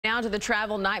Now to the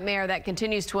travel nightmare that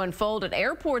continues to unfold at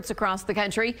airports across the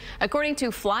country. According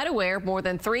to FlightAware, more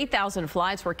than 3,000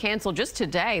 flights were canceled just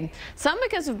today. Some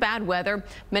because of bad weather,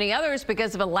 many others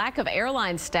because of a lack of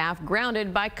airline staff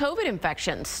grounded by COVID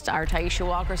infections. Our Taisha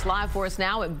Walker's live for us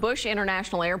now at Bush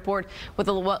International Airport with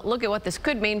a look at what this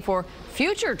could mean for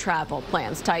future travel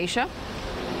plans. Taisha.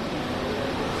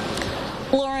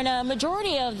 Lauren, a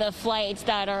majority of the flights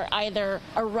that are either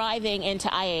arriving into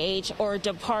IAH or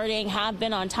departing have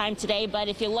been on time today. But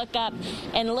if you look up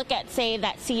and look at, say,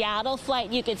 that Seattle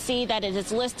flight, you could see that it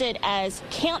is listed as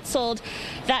canceled.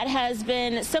 That has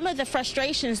been some of the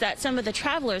frustrations that some of the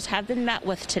travelers have been met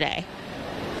with today.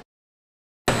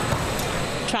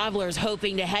 Travelers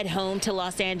hoping to head home to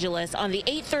Los Angeles on the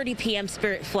 8:30 p.m.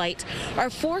 Spirit flight are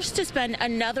forced to spend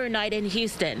another night in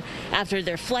Houston after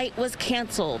their flight was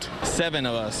canceled. 7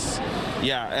 of us.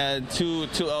 Yeah, and two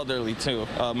elderly too.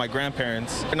 My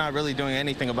grandparents. They're not really doing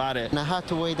anything about it. And I had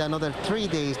to wait another 3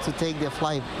 days to take the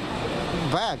flight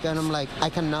back, and I'm like, I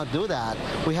cannot do that.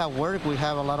 We have work, we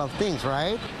have a lot of things,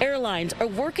 right? Airlines are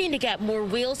working to get more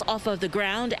wheels off of the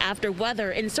ground after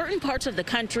weather in certain parts of the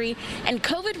country and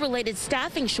COVID-related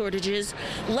staffing shortages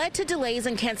led to delays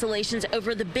and cancellations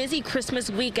over the busy Christmas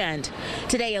weekend.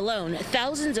 Today alone,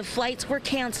 thousands of flights were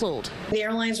canceled. The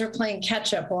airlines were playing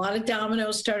catch up. A lot of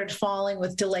dominoes started falling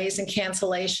with delays and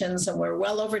cancellations, and we're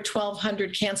well over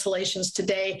 1,200 cancellations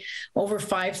today, over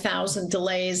 5,000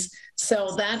 delays.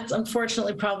 So that's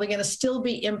unfortunately probably going to still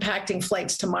be impacting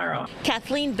flights tomorrow.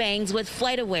 Kathleen Bangs with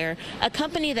FlightAware, a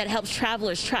company that helps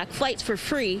travelers track flights for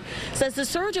free, says the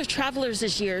surge of travelers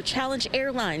this year challenged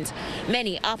airlines,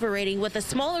 many operating with a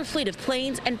smaller fleet of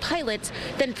planes and pilots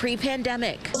than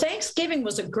pre-pandemic. Thanksgiving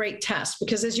was a great test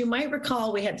because, as you might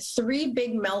recall, we had 3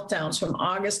 big meltdowns from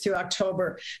August through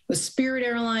October with Spirit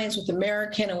Airlines, with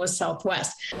American, and with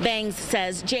Southwest. Bangs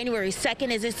says January 2nd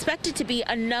is expected to be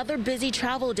another busy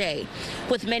travel day,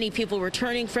 with many people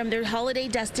returning from their holiday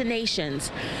destinations.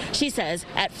 She says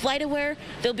at FlightAware,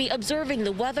 they'll be observing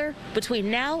the weather between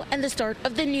now and the start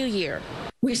of the new year.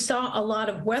 We saw a lot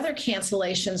of weather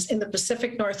cancellations in the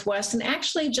Pacific Northwest, and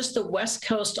actually just the West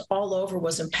Coast all over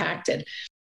was impacted.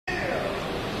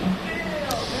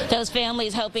 Those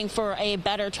families hoping for a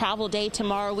better travel day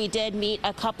tomorrow. We did meet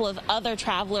a couple of other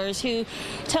travelers who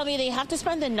tell me they have to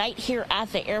spend the night here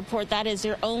at the airport. That is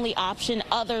their only option.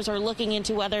 Others are looking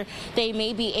into whether they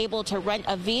may be able to rent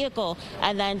a vehicle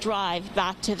and then drive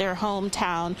back to their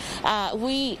hometown.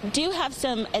 We do have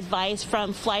some advice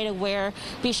from FlightAware.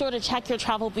 Be sure to check your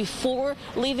travel before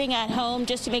leaving at home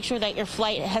just to make sure that your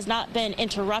flight has not been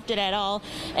interrupted at all,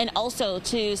 and also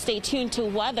to stay tuned to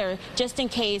weather just in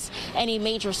case any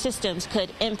major systems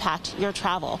could impact your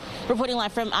travel. Reporting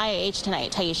live from IAH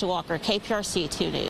tonight, Taisha Walker, KPRC 2 News.